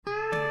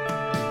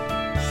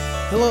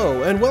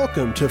Hello and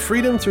welcome to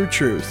Freedom Through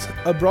Truth,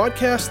 a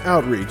broadcast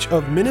outreach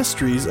of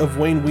Ministries of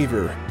Wayne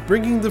Weaver,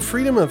 bringing the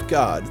freedom of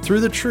God through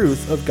the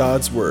truth of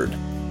God's Word.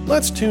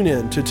 Let's tune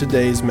in to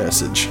today's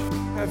message.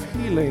 Have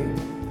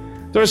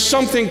healing. There's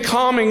something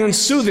calming and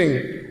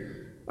soothing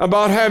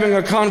about having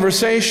a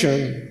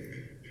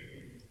conversation.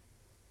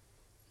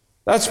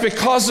 That's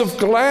because of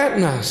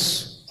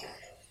gladness.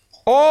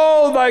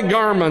 All thy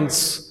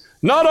garments,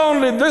 not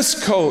only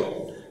this coat,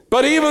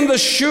 but even the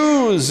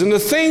shoes and the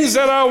things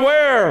that I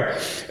wear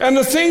and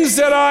the things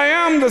that I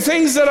am, the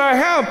things that I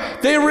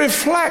have, they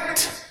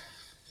reflect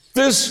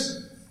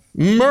this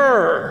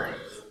myrrh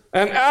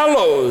and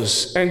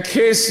aloes and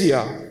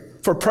cassia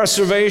for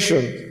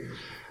preservation.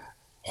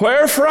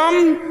 Where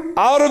from?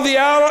 Out of the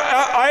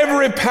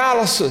ivory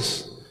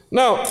palaces.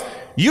 Now,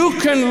 you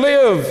can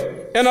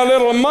live in a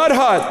little mud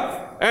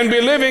hut and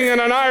be living in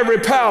an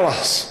ivory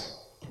palace.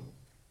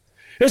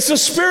 It's a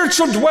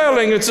spiritual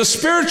dwelling. It's a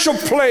spiritual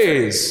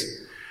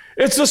place.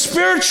 It's a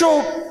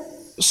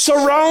spiritual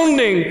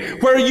surrounding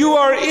where you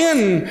are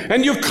in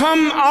and you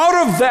come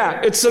out of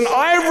that. It's an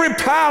ivory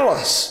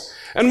palace.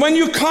 And when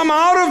you come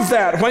out of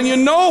that, when you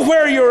know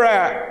where you're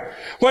at,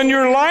 when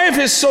your life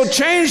is so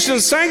changed and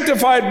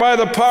sanctified by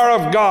the power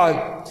of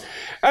God,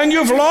 and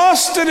you've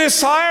lost the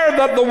desire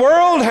that the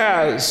world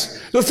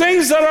has, the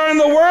things that are in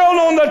the world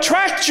don't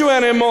attract you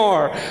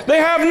anymore. They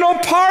have no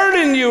part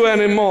in you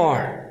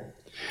anymore.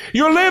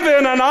 You live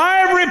in an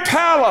ivory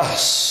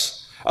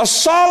palace, a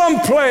solemn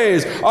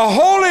place, a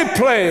holy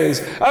place,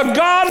 a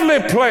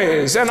godly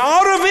place, and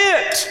out of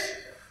it,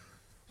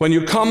 when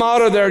you come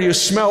out of there, you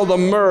smell the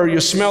myrrh, you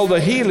smell the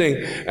healing,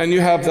 and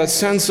you have that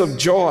sense of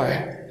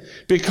joy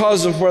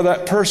because of where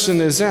that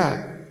person is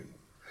at.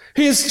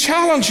 He is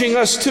challenging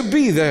us to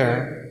be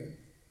there.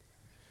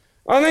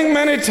 I think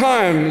many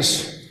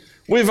times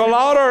we've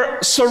allowed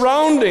our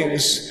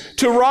surroundings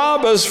to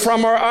rob us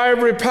from our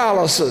ivory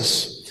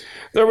palaces.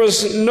 There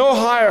was no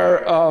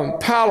higher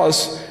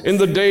palace in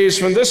the days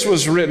when this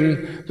was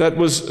written. There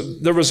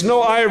was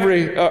no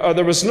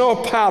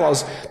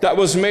palace that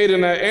was made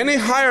in any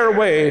higher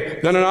way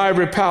than an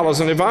ivory palace.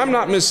 And if I'm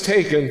not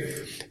mistaken,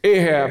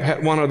 Ahab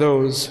had one of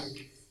those.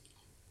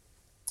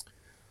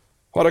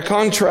 What a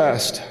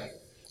contrast.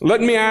 Let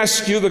me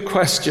ask you the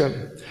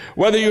question.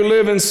 Whether you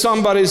live in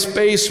somebody's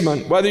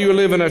basement, whether you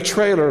live in a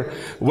trailer,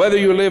 whether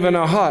you live in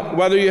a hut,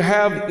 whether you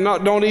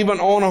don't even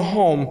own a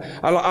home,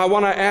 I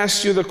want to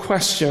ask you the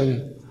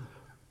question,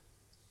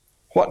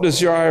 what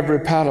does your ivory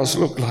palace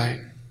look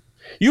like?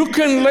 You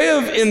can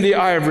live in the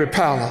ivory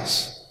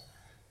palace,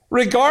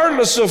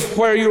 regardless of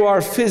where you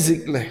are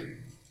physically.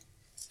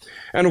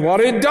 And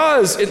what it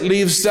does, it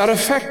leaves that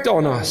effect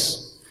on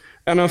us,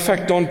 an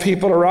effect on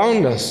people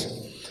around us.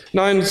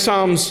 Now in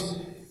Psalms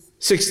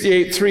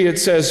 68:3 it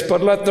says,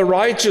 "But let the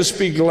righteous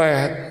be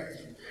glad.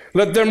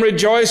 Let them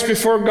rejoice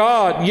before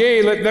God.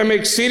 Yea, let them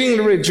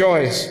exceedingly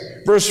rejoice."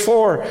 Verse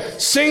 4,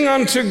 "Sing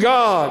unto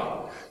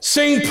God.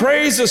 Sing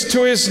praises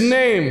to his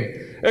name.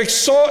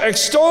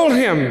 Extol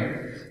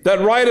him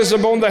that rideth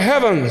upon the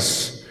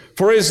heavens.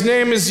 For his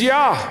name is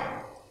Yah.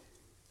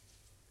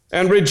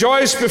 And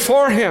rejoice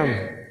before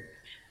him."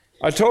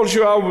 I told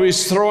you I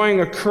was throwing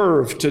a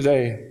curve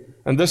today,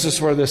 and this is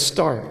where this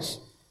starts.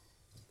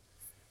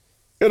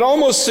 It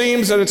almost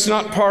seems that it's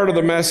not part of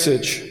the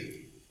message,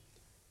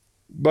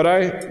 but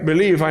I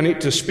believe I need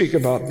to speak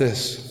about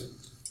this.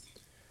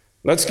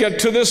 Let's get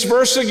to this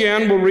verse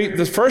again. We'll read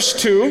the first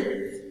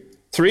 2,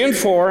 3 and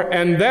 4,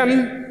 and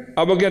then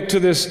I will get to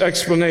this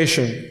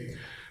explanation.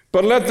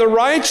 "But let the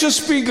righteous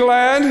be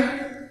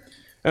glad,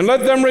 and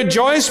let them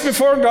rejoice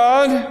before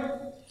God.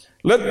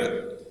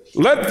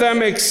 Let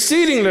them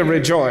exceedingly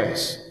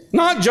rejoice."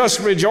 Not just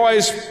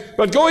rejoice,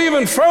 but go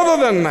even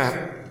further than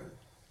that.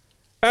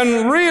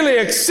 And really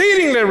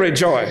exceedingly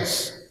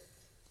rejoice.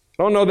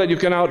 I don't know that you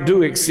can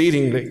outdo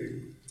exceedingly.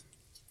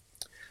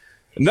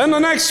 And then the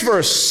next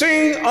verse,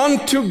 "Sing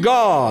unto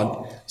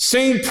God,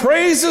 sing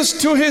praises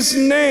to his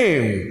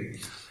name.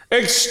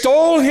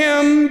 Extol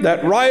him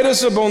that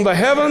rideth upon the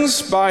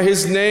heavens by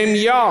his name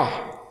Yah,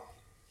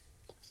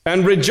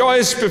 and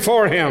rejoice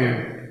before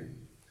him."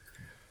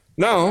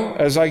 Now,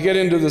 as I get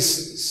into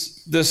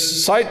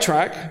this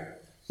sidetrack,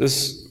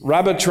 this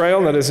rabbit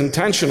trail that is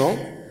intentional,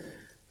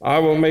 I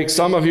will make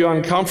some of you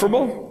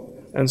uncomfortable,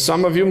 and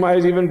some of you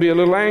might even be a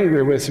little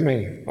angry with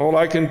me. All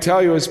I can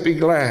tell you is be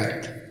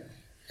glad.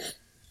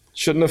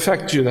 Shouldn't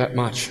affect you that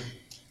much.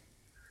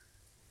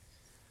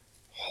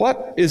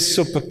 What is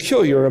so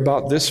peculiar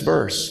about this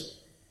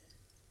verse?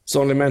 It's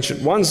only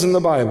mentioned once in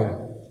the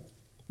Bible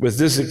with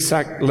this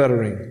exact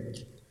lettering.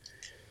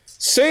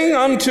 "Sing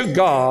unto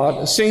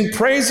God, sing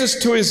praises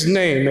to his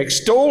name,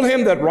 extol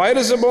him that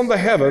rideth upon the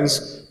heavens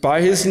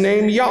by his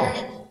name Yah,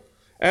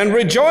 and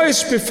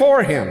rejoice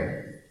before him."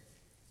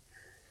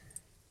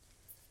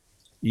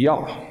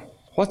 Yah.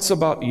 What's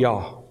about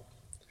Yah?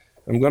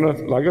 I'm going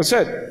to, like I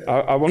said,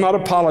 I will not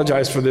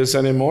apologize for this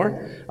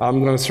anymore.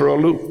 I'm going to throw a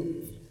loop.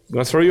 I'm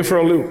going to throw you for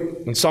a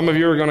loop. And some of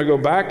you are going to go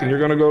back and you're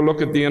going to go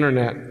look at the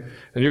internet.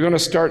 And you're going to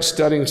start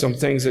studying some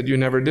things that you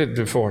never did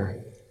before.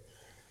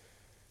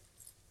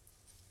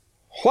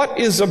 What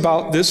is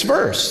about this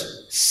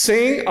verse?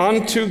 Sing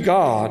unto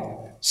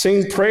God,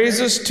 sing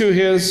praises to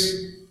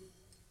his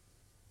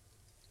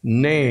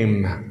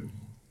name.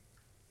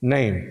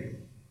 Name.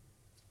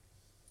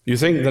 You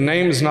think the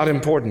name is not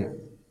important?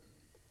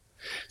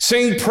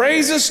 Sing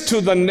praises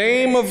to the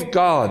name of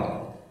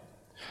God.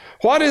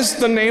 What is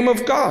the name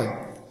of God?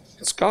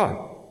 It's God.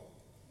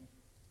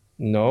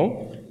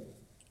 No.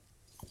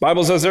 The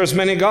Bible says there's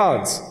many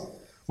gods.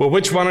 Well,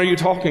 which one are you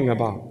talking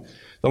about?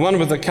 The one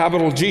with the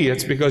capital G,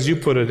 it's because you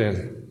put it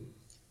in.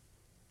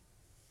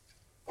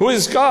 Who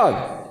is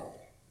God?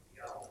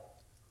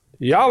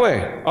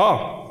 Yahweh.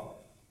 Oh.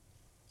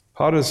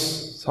 How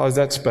is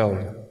that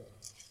spelled?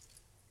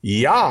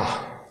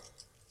 Yah.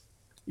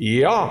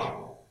 Yah.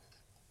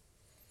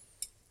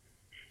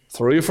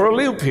 Throw you for a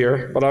loop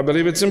here, but I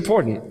believe it's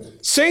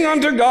important. Sing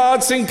unto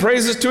God, sing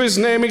praises to his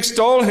name,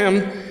 extol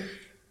him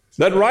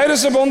that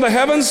rideth upon the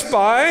heavens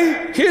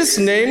by his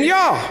name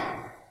Yah,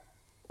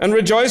 and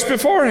rejoice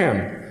before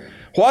him.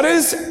 What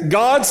is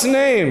God's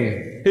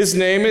name? His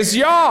name is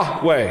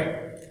Yahweh.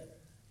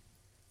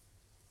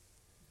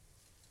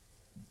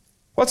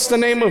 What's the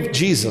name of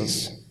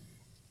Jesus?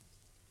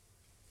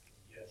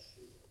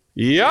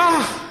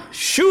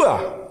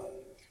 Yahshua.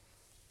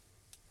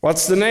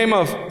 What's the name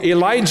of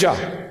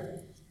Elijah?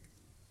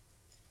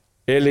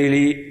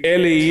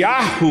 Eliyahu.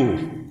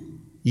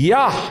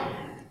 Yah.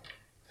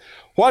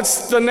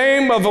 What's the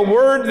name of a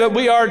word that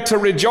we are to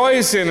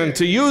rejoice in and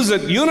to use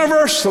it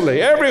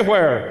universally,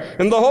 everywhere,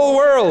 in the whole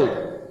world?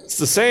 It's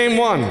the same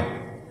one.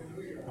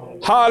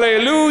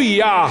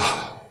 Hallelujah.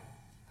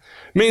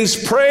 Means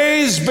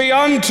praise be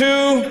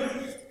unto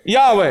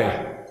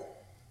Yahweh.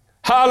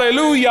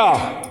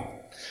 Hallelujah.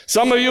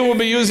 Some of you will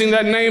be using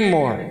that name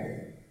more.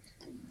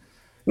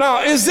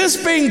 Now, is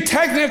this being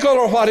technical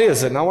or what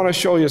is it? And I want to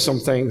show you some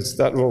things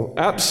that will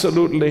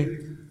absolutely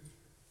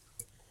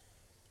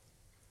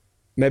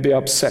maybe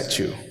upset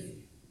you.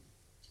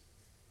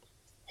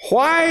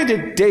 Why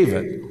did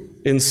David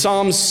in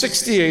Psalm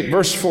 68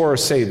 verse 4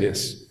 say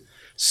this?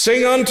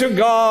 Sing unto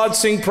God,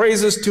 sing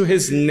praises to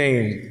his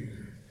name.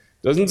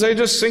 Doesn't say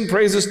just sing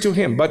praises to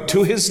him, but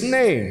to his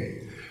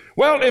name.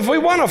 Well, if we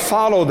want to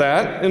follow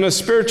that in a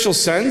spiritual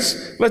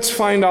sense, let's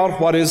find out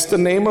what is the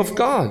name of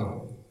God.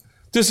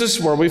 This is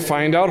where we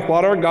find out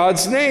what are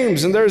God's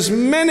names, and there's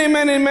many,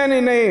 many,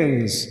 many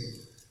names.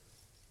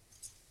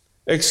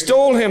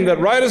 Extol him that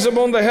rideth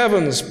upon the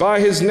heavens by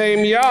his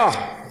name Yah,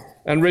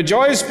 and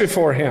rejoice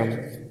before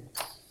him.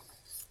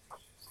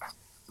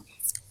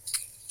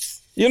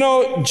 You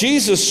know,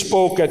 Jesus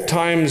spoke at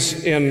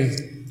times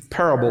in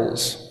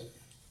parables.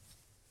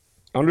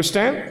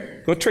 Understand?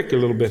 I'm going to trick you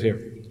a little bit here.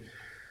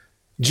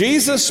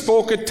 Jesus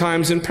spoke at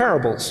times in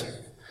parables.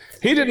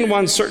 He didn't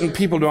want certain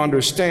people to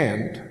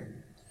understand.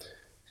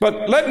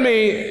 But let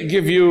me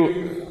give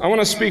you, I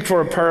want to speak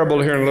for a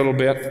parable here in a little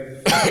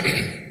bit.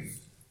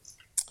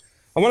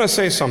 I want to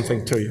say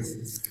something to you.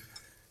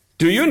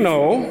 Do you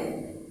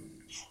know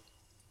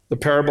the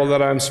parable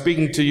that I'm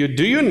speaking to you?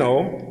 Do you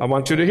know, I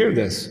want you to hear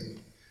this.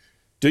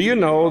 Do you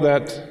know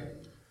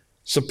that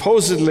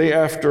supposedly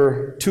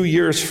after 2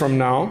 years from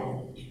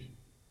now,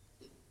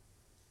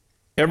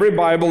 every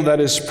Bible that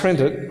is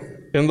printed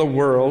in the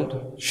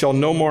world shall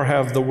no more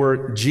have the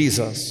word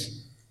Jesus?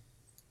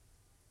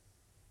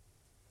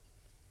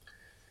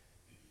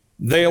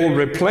 They'll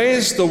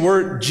replace the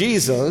word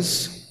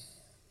Jesus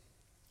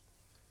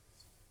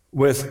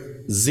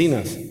with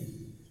zenith.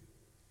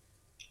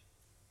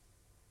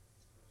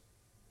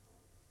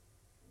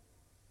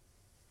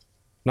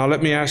 Now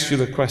let me ask you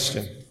the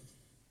question.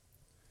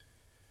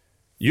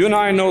 You and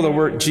I know the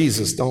word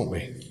Jesus, don't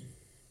we?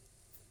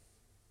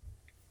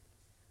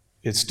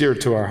 It's dear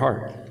to our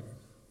heart.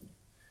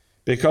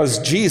 Because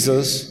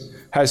Jesus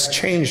has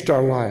changed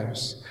our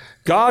lives.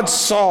 God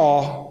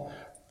saw,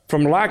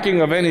 from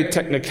lacking of any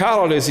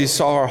technicalities, he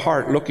saw our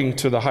heart looking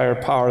to the higher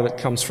power that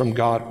comes from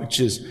God, which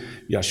is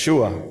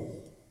Yeshua.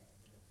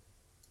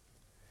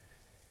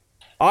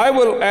 I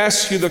will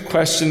ask you the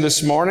question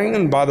this morning,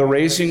 and by the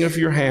raising of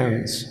your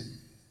hands,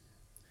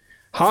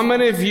 how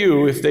many of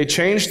you, if they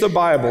change the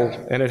Bible,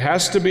 and it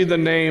has to be the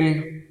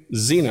name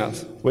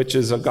Zenith, which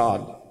is a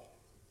god,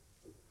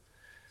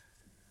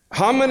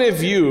 how many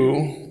of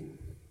you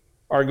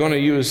are going to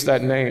use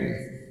that name?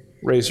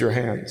 Raise your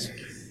hands.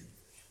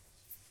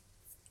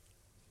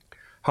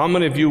 How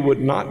many of you would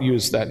not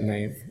use that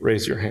name?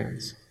 Raise your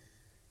hands.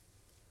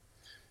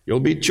 You'll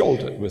be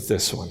jolted with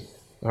this one.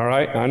 All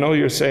right? I know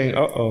you're saying,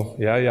 uh-oh,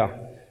 yeah.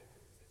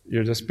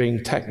 You're just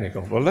being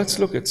technical. Well, let's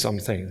look at some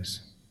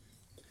things.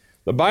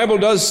 The Bible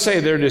does say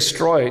they're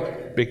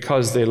destroyed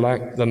because they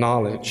lack the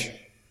knowledge.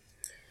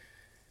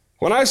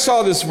 When I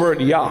saw this word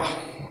Yah,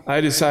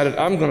 I decided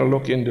I'm going to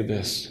look into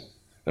this.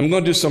 I'm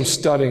going to do some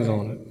studying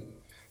on it.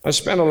 I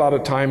spent a lot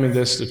of time in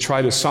this to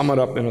try to sum it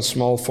up in a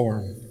small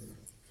form.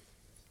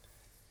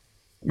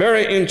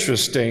 Very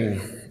interesting.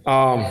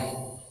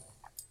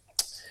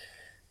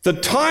 The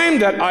time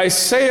that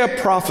Isaiah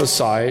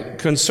prophesied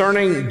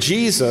concerning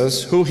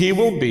Jesus, who he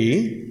will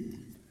be,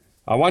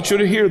 I want you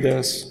to hear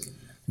this.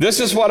 This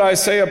is what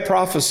Isaiah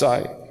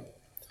prophesied.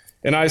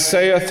 in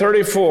Isaiah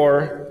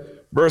 34,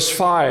 verse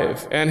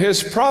 5. And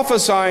his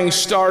prophesying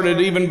started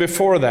even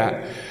before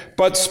that.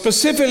 But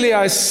specifically,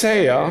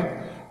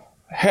 Isaiah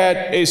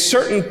had a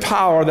certain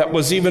power that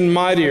was even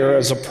mightier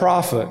as a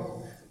prophet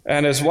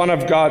and as one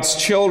of God's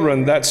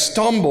children that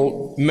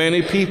stumbled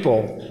many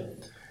people.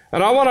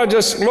 And I want to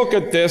just look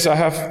at this. I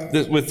have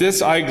with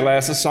this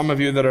eyeglasses. Some of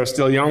you that are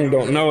still young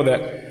don't know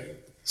that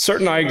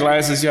certain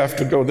eyeglasses you have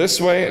to go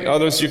this way,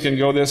 others you can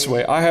go this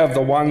way. I have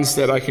the ones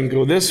that I can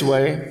go this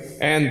way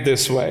and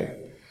this way.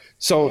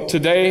 So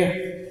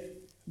today,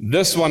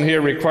 this one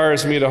here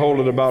requires me to hold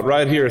it about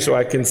right here so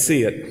I can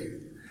see it.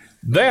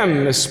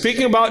 Then,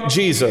 speaking about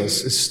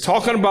Jesus, it's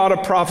talking about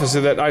a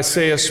prophecy that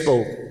Isaiah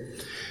spoke.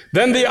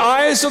 Then the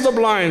eyes of the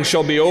blind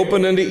shall be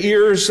opened, and the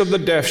ears of the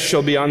deaf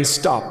shall be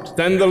unstopped.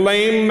 Then the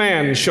lame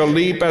man shall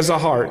leap as a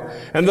hart,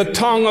 and the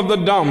tongue of the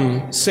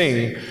dumb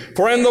sing.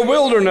 For in the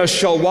wilderness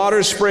shall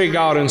waters spring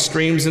out in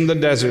streams in the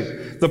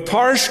desert. The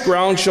parched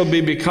ground shall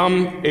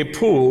become a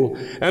pool,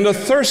 and the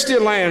thirsty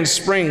land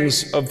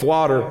springs of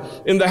water.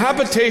 In the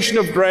habitation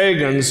of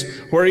dragons,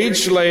 where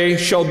each lay,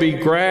 shall be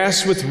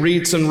grass with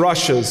reeds and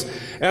rushes.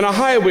 And a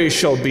highway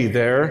shall be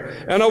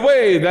there, and a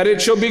way that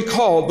it shall be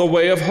called the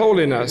way of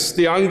holiness.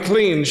 The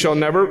unclean shall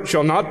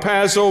not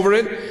pass over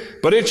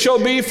it, but it shall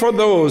be for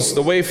those,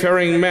 the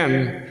wayfaring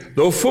men.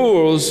 Though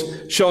fools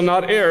shall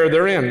not err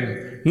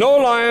therein. No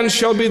lion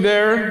shall be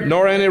there,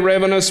 nor any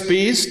ravenous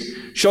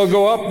beast shall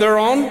go up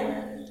thereon.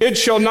 It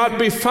shall not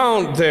be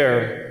found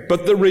there,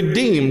 but the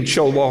redeemed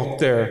shall walk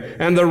there,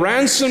 and the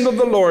ransomed of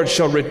the Lord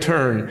shall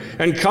return,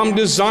 and come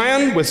to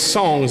Zion with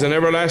songs, and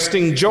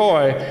everlasting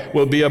joy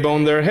will be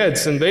upon their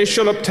heads, and they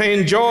shall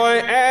obtain joy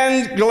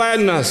and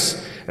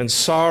gladness, and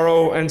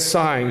sorrow and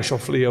sighing shall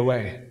flee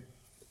away.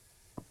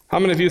 How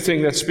many of you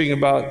think that's speaking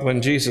about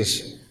when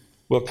Jesus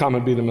will come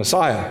and be the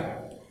Messiah?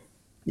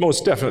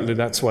 Most definitely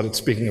that's what it's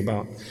speaking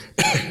about.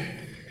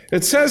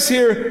 It says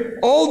here,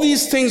 all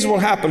these things will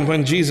happen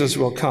when Jesus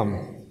will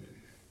come.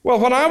 Well,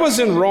 when I was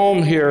in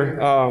Rome here,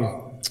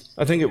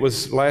 I think it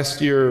was last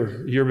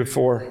year, year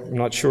before, I'm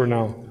not sure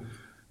now,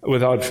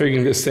 without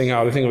figuring this thing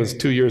out, I think it was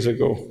 2 years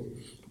ago,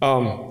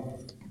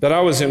 that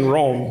I was in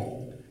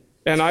Rome,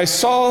 and I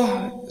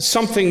saw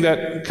something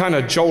that kind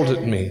of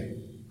jolted me.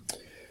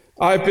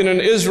 I've been in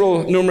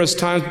Israel numerous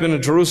times, been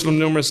in Jerusalem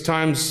numerous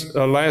times.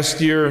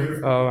 Last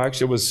year,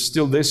 actually it was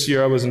still this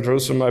year, I was in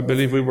Jerusalem. I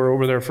believe we were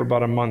over there for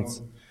about a month.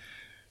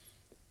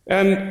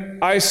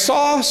 And I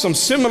saw some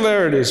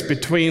similarities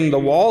between the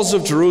walls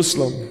of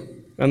Jerusalem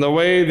and the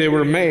way they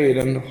were made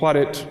and what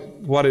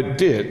it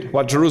did,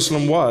 what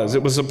Jerusalem was.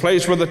 It was a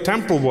place where the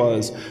temple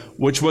was,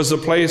 which was a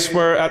place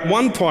where at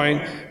one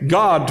point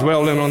God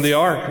dwelled in on the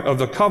Ark of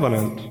the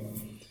Covenant.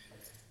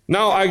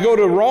 Now I go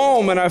to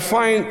Rome and I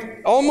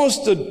find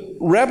almost a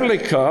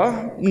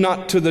replica,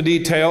 not to the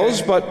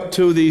details, but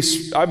to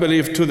I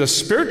believe to the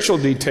spiritual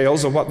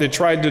details of what they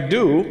tried to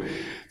do.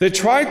 They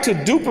tried to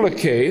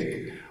duplicate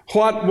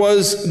what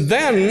was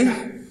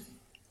then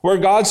where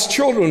God's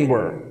children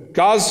were.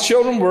 God's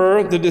children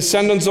were the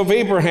descendants of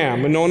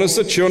Abraham, and known as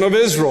the children of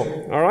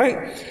Israel. All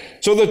right?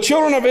 So the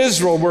children of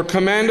Israel were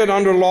commanded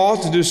under law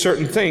to do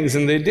certain things,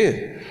 and they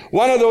did.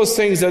 One of those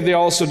things that they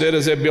also did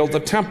is they built the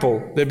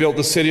temple. They built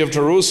the city of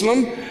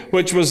Jerusalem,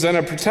 which was then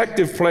a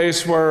protective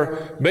place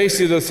where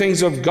basically the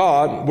things of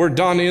God were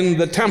done in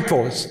the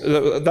temples.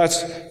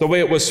 That's the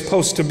way it was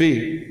supposed to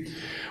be.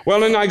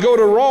 Well, and I go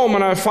to Rome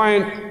and I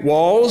find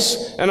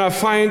walls, and I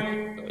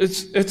find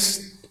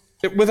it's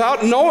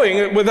without knowing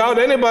it, without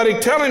anybody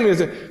telling me,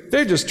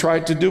 they just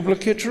tried to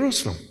duplicate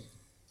Jerusalem.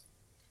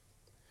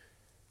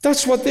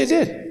 That's what they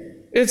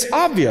did. It's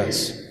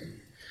obvious.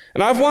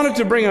 And I've wanted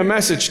to bring a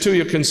message to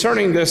you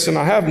concerning this, and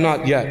I have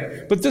not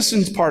yet. But this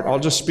in part, I'll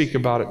just speak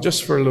about it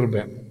just for a little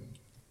bit.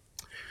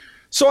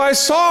 So I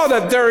saw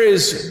that there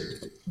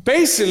is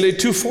basically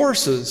two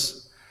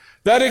forces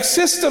that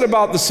existed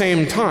about the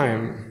same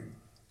time.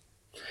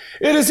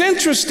 It is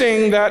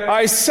interesting that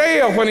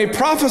Isaiah, when he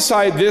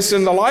prophesied this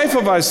in the life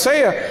of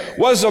Isaiah,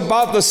 was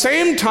about the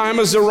same time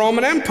as the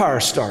Roman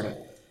Empire started.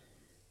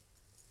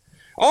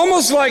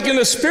 Almost like in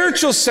a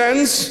spiritual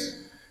sense,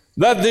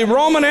 that the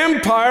Roman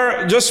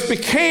Empire just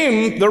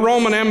became the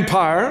Roman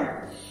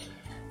Empire.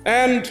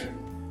 And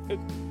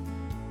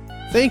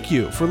thank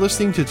you for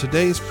listening to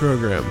today's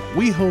program.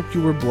 We hope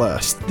you were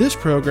blessed. This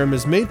program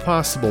is made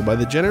possible by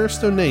the generous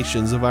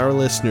donations of our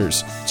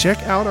listeners. Check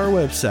out our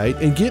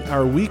website and get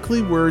our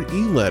weekly word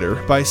e-letter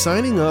by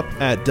signing up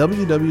at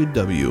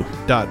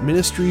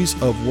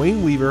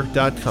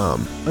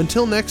www.ministriesofwayneweaver.com.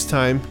 Until next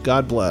time,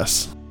 God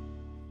bless.